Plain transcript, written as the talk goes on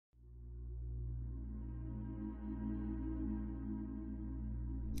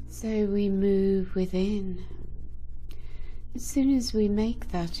So we move within. As soon as we make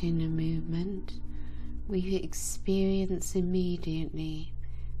that inner movement, we experience immediately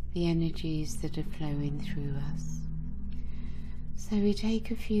the energies that are flowing through us. So we take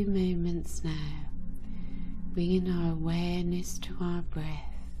a few moments now, bringing our awareness to our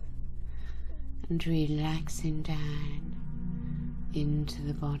breath and relaxing down into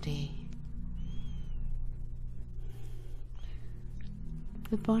the body.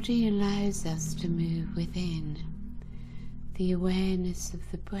 The body allows us to move within. The awareness of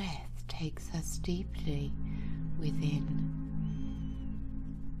the breath takes us deeply within.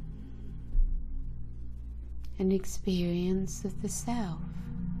 An experience of the self.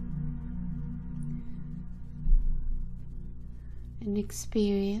 An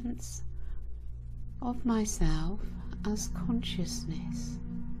experience of myself as consciousness.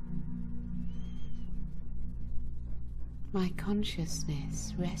 My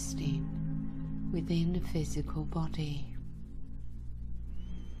consciousness resting within a physical body.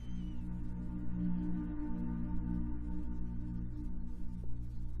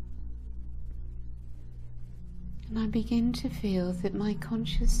 And I begin to feel that my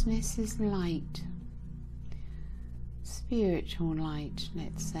consciousness is light, spiritual light,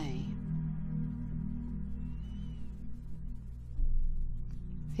 let's say.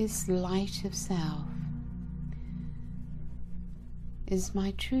 This light of self is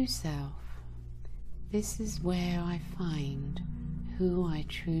my true self. This is where I find who I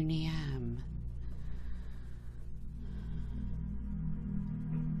truly am.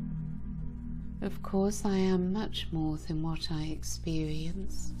 Of course, I am much more than what I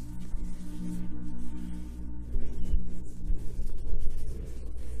experience.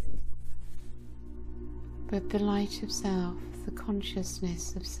 But the light of self, the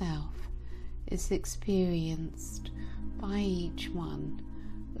consciousness of self, is experienced by each one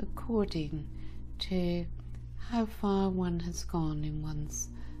according to how far one has gone in one's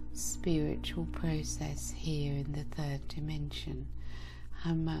spiritual process here in the third dimension,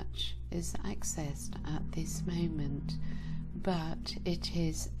 how much is accessed at this moment, but it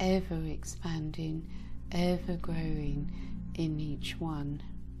is ever expanding, ever growing in each one.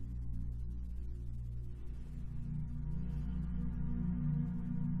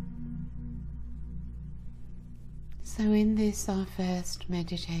 So in this, our first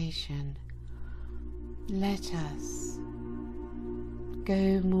meditation, let us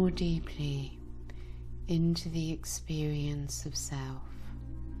go more deeply into the experience of self.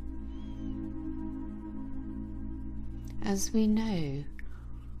 As we know,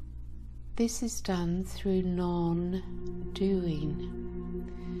 this is done through non-doing.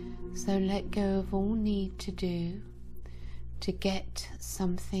 So let go of all need to do, to get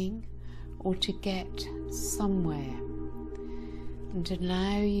something or to get somewhere, and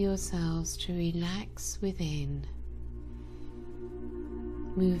allow yourselves to relax within,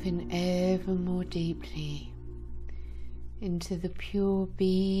 moving ever more deeply into the pure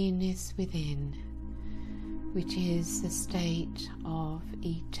beingness within, which is a state of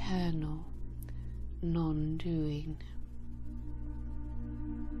eternal non-doing.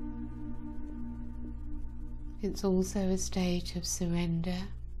 It's also a state of surrender,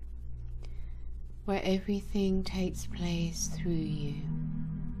 where everything takes place through you.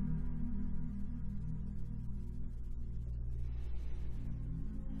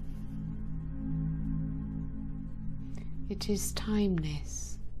 It is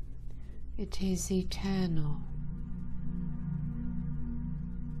timeless. It is eternal.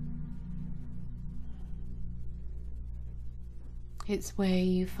 It's where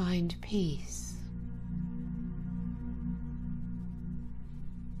you find peace.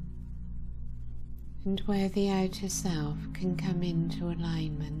 And where the outer self can come into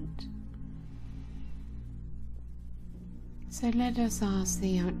alignment. So let us ask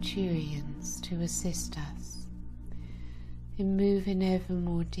the Arcturians to assist us in moving ever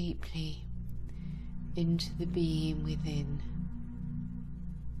more deeply into the being within.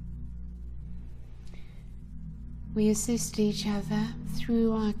 We assist each other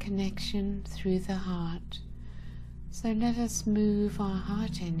through our connection through the heart. So let us move our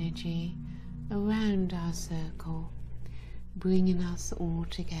heart energy around our circle, bringing us all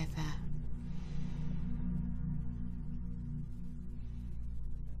together.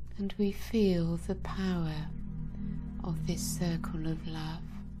 And we feel the power of this circle of love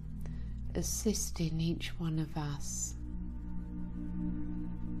assisting each one of us.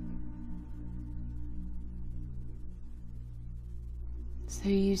 So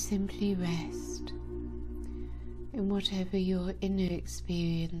you simply rest in whatever your inner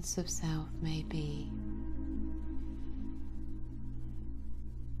experience of self may be.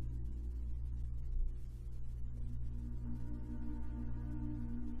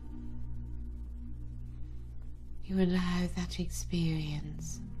 you allow that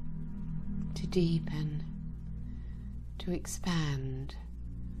experience to deepen, to expand,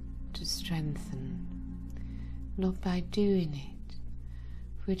 to strengthen, not by doing it,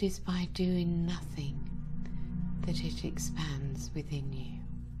 for it is by doing nothing that it expands within you.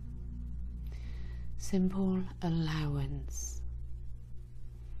 Simple allowance.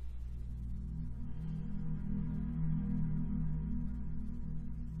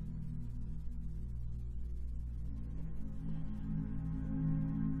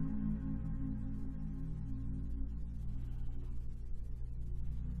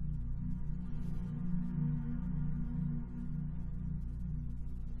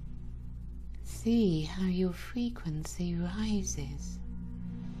 See how your frequency rises.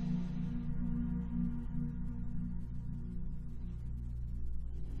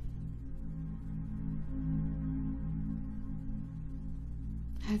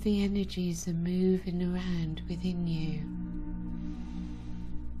 How the energies are moving around within you,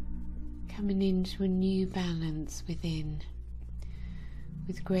 coming into a new balance within,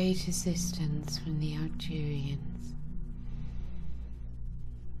 with great assistance from the Arcturians.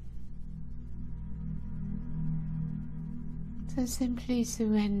 So simply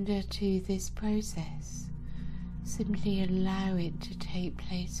surrender to this process. Simply allow it to take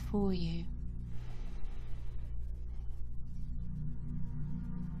place for you.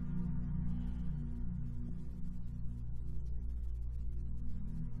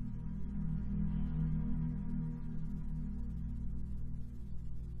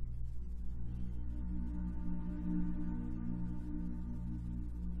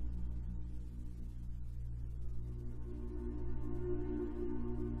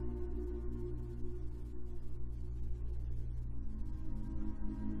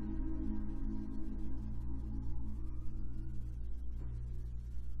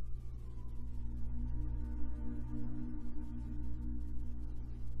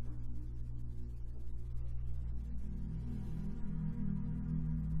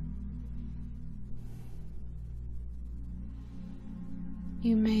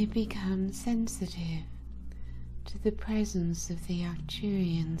 You may become sensitive to the presence of the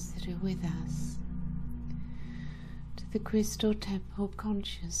Arcturians that are with us, to the crystal temple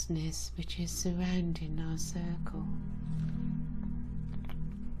consciousness which is surrounding our circle.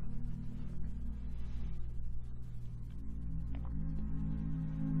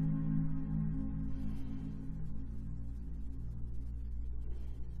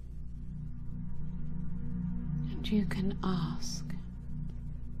 And you can ask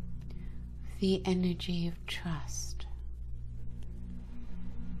the energy of trust.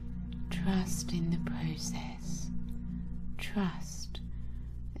 Trust in the process. Trust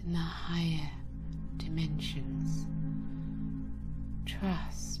in the higher dimensions.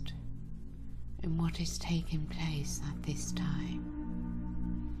 Trust in what is taking place at this time.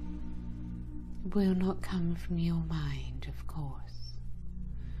 It will not come from your mind, of course,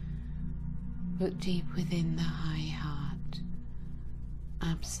 but deep within the high heart,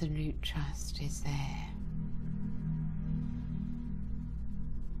 absolute trust is there.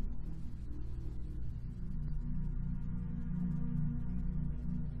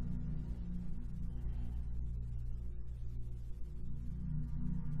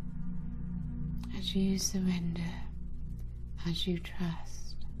 As you surrender, as you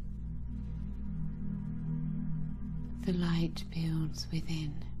trust, the light builds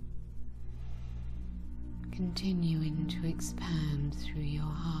within, continuing to expand through your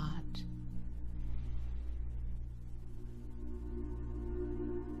heart.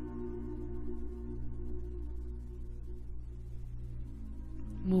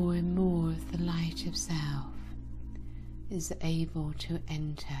 More and more of the light of self is able to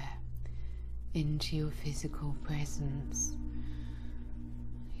enter into your physical presence,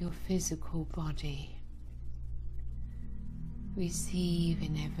 your physical body,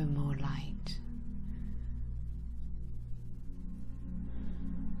 receiving ever more light.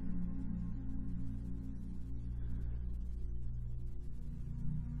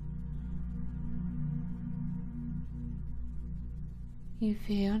 You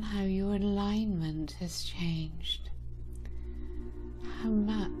feel how your alignment has changed, how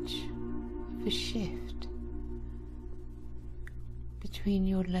much of a shift between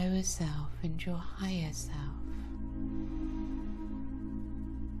your lower self and your higher self.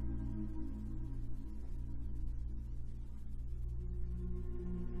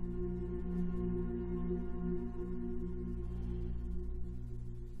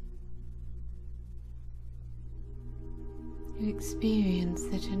 You experience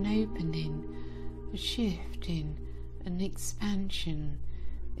that an opening, a shifting, an expansion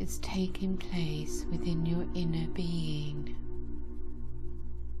is taking place within your inner being.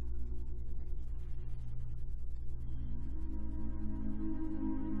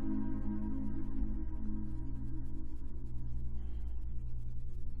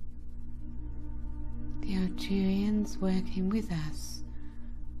 The Arcturians working with us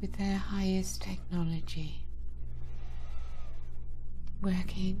with their highest technology,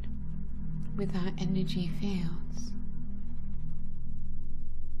 working with our energy fields.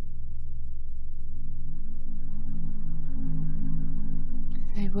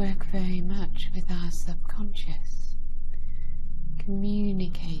 They work very much with our subconscious,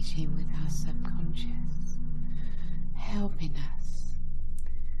 communicating with our subconscious, helping us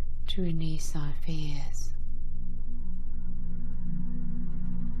to release our fears.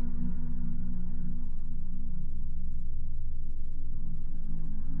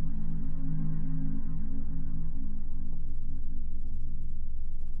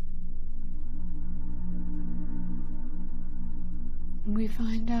 We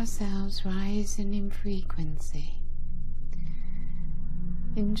find ourselves rising in frequency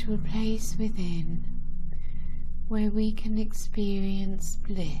into a place within where we can experience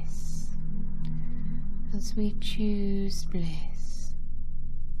bliss as we choose bliss.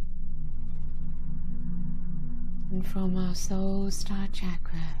 And from our soul star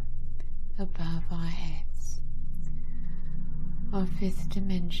chakra above our heads, our fifth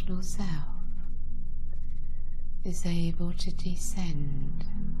dimensional self is able to descend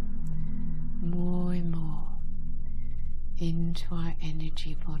more and more into our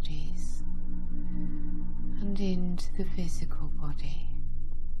energy bodies and into the physical body.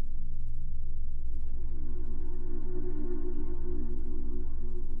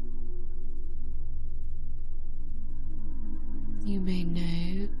 You may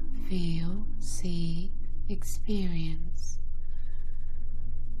know, feel, see, experience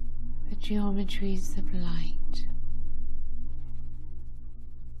the geometries of light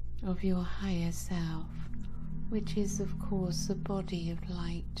of your higher self, which is of course a body of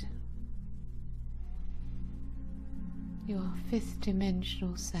light. Your fifth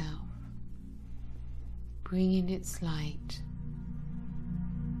dimensional self, bringing its light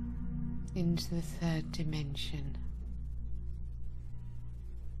into the third dimension.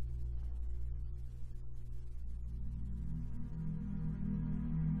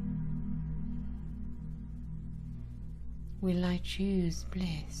 Will I choose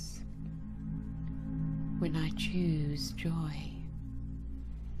bliss? Will I choose joy?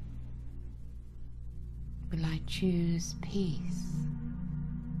 Will I choose peace?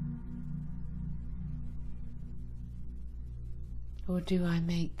 Or do I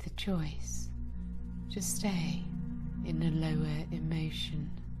make the choice to stay in a lower emotion?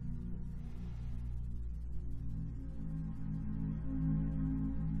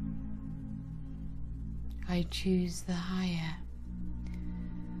 I choose the higher.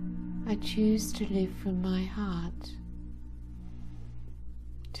 I choose to live from my heart,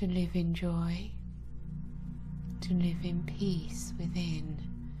 to live in joy, to live in peace within.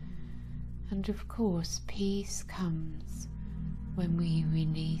 And of course, peace comes when we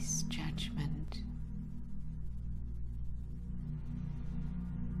release judgment.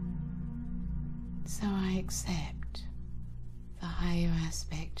 So I accept the higher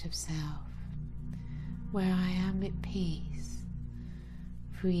aspect of self, where I am at peace,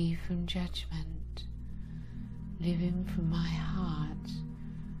 free from judgment, living from my heart,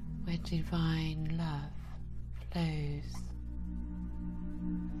 where divine love flows.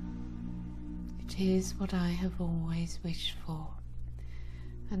 It is what I have always wished for,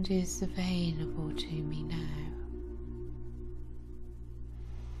 and is available to me now.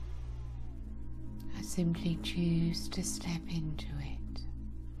 I simply choose to step into it,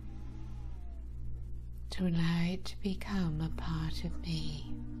 to allow it to become a part of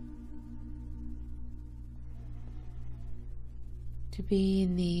me, to be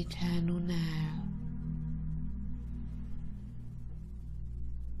in the eternal now,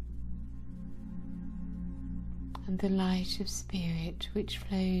 and the light of spirit which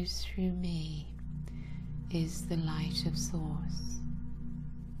flows through me is the light of source.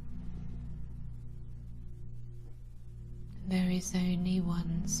 There is only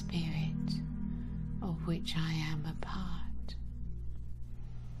one spirit of which I am a part.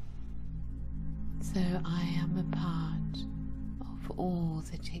 So I am a part of all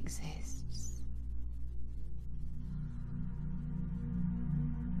that exists.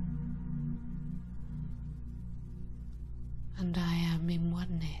 And I am in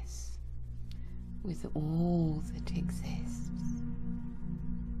oneness with all that exists.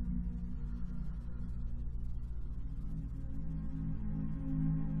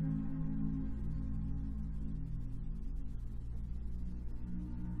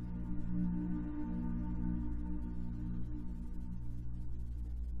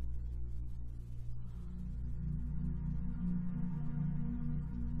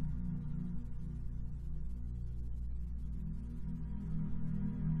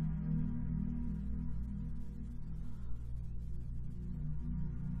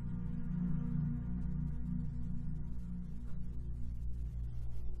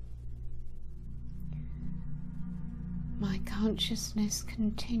 consciousness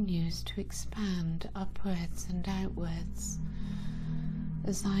continues to expand upwards and outwards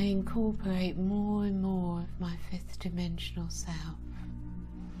as I incorporate more and more of my fifth dimensional self.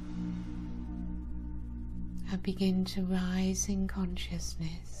 I begin to rise in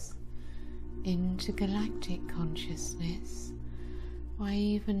consciousness into galactic consciousness, where I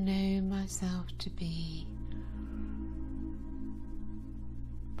even know myself to be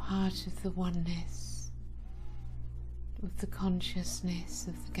part of the oneness of the consciousness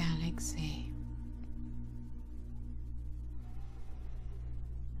of the galaxy.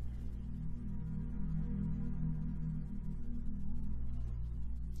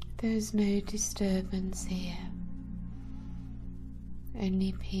 There is no disturbance here,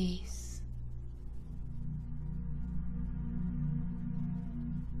 only peace.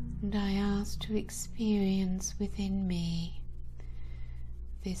 And I ask to experience within me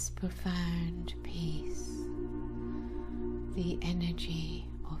this profound peace, the energy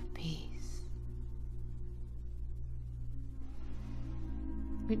of peace,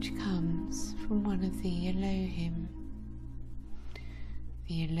 which comes from one of the Elohim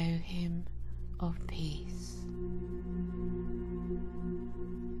of peace.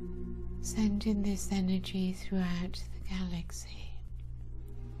 Sending this energy throughout the galaxy.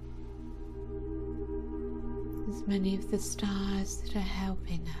 As many of the stars that are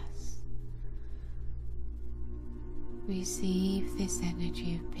helping us receive this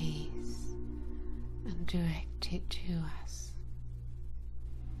energy of peace and direct it to us.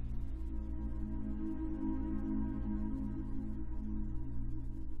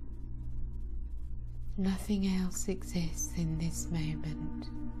 Nothing else exists in this moment.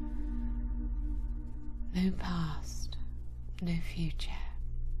 No past, no future.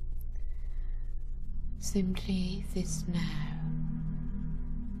 Simply this now.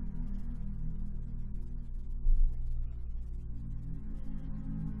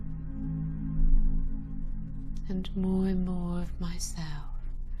 And more of myself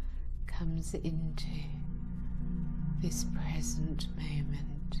comes into this present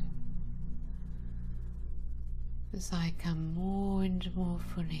moment. As I come more and more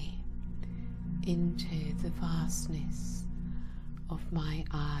fully into the vastness of my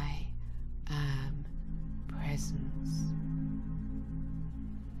I am presence.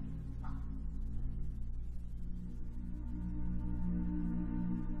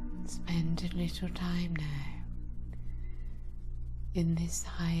 Spend a little time now in this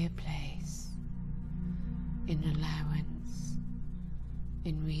higher place, in allowance,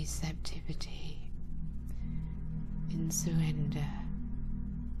 in receptivity, in surrender.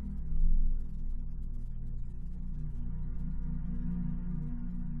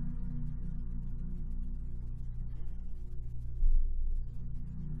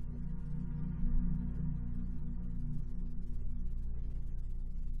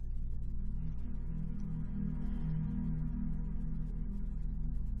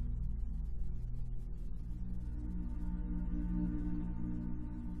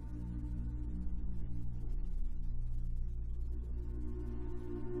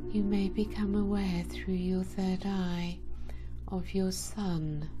 You may become aware through your third eye of your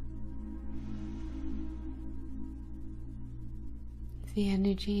sun. The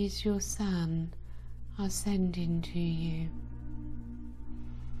energies your sun are sending to you,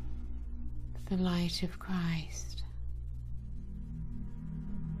 the light of Christ.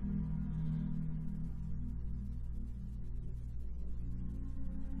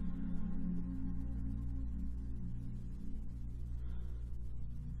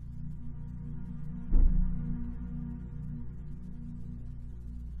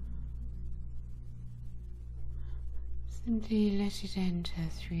 Simply let it enter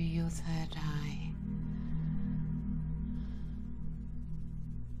through your third eye.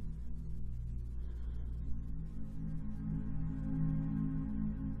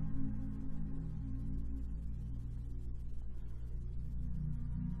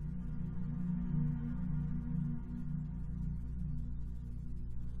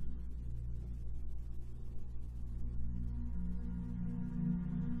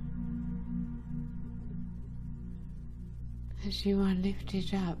 As you are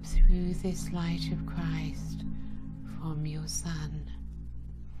lifted up through this light of Christ from your sun,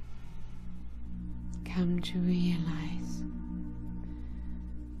 come to realize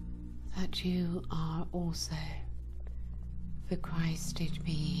that you are also the Christed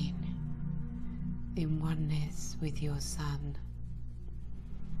being in oneness with your sun.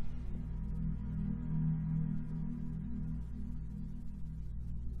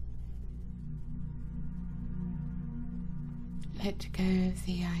 Let go of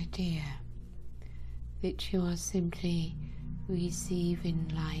the idea that you are simply receiving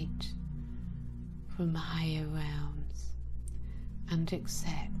light from higher realms, and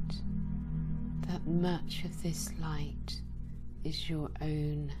accept that much of this light is your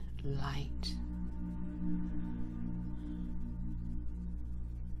own light.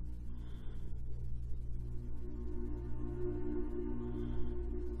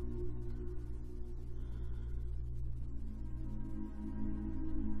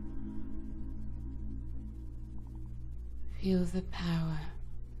 Feel the power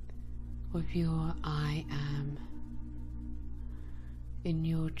of your I am in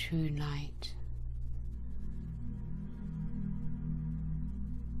your true light.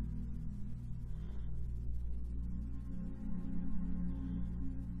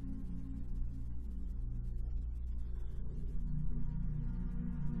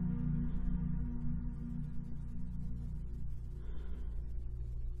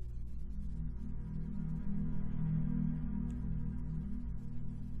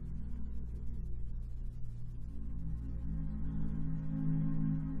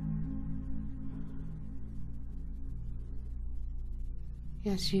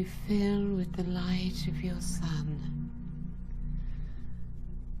 As you fill with the light of your sun,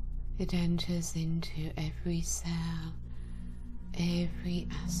 it enters into every cell, every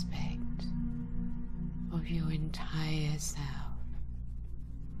aspect of your entire self.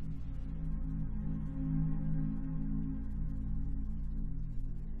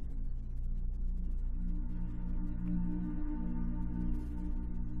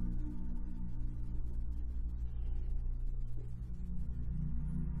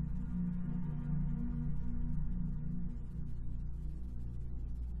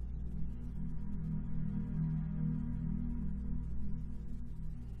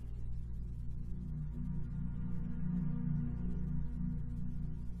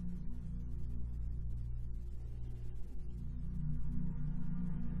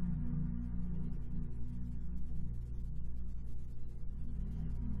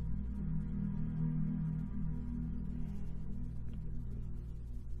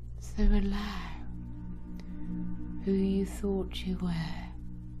 So allow who you thought you were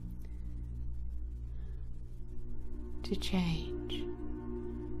to change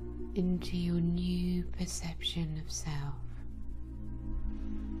into your new perception of self.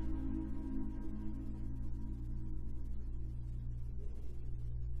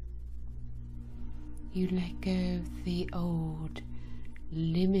 You let go of the old,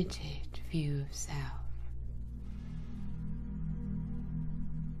 limited view of self.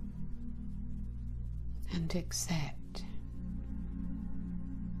 And accept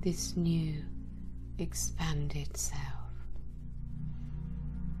this new, expanded self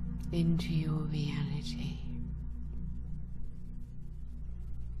into your reality.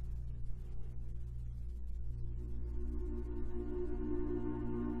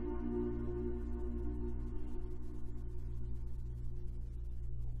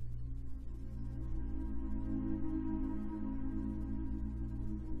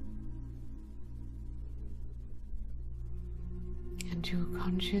 Your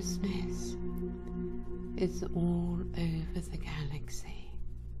consciousness is all over the galaxy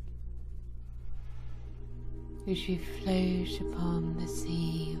as you float upon the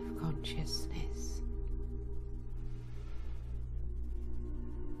sea of consciousness.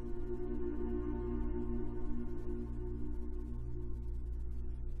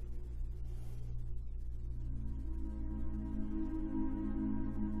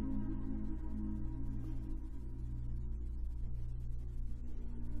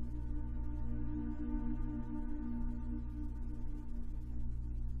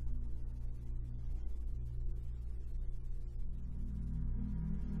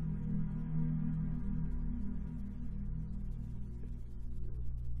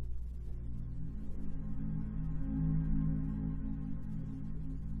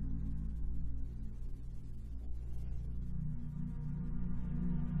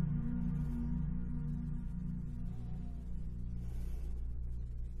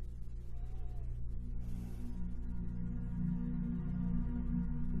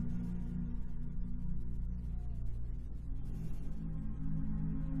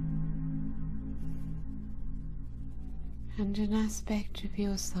 And an aspect of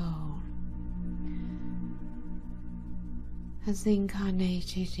your soul has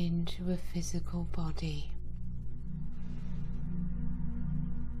incarnated into a physical body.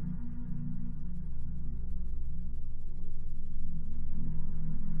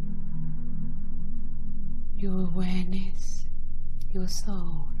 Your awareness, your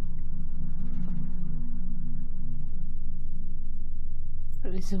soul,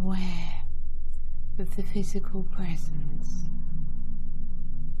 is aware of the physical presence,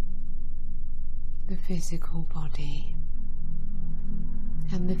 the physical body,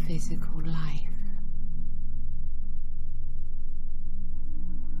 and the physical life.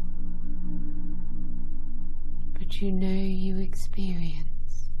 But you know, you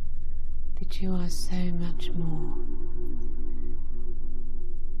experience that you are so much more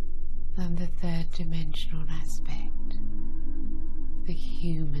than the third dimensional aspect, the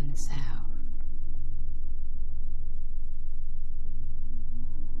human self.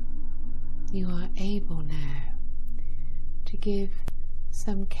 You are able now to give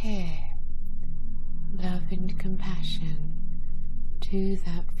some care, love and compassion to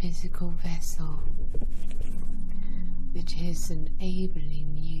that physical vessel that is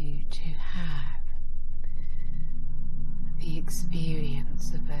enabling you to have the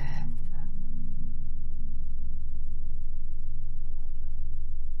experience of Earth.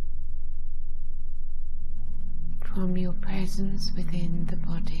 From your presence within the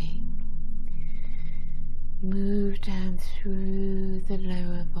body, move down through the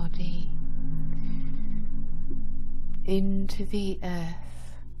lower body into the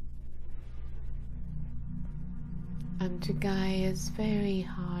earth and to Gaia's very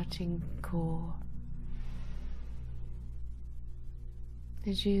heart and core.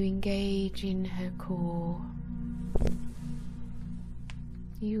 As you engage in her core,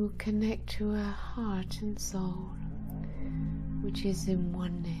 you will connect to her heart and soul, which is in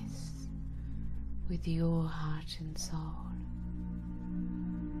oneness with your heart and soul.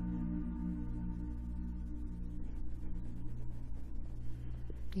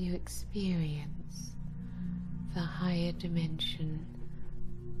 You experience the higher dimension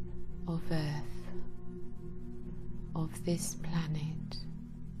of Earth, of this planet,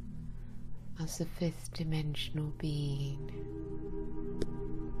 as a fifth dimensional being.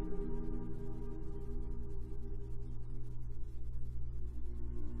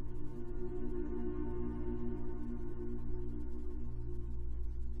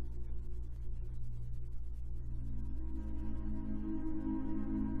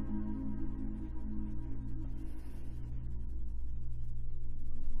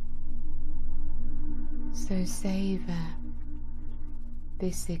 So savor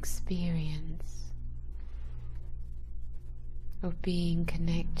this experience of being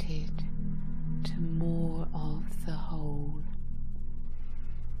connected to more of the whole,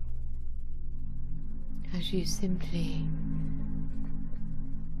 as you simply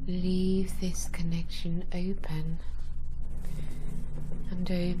leave this connection open and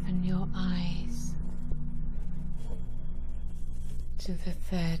open your eyes to the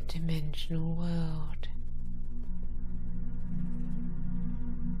third dimensional world.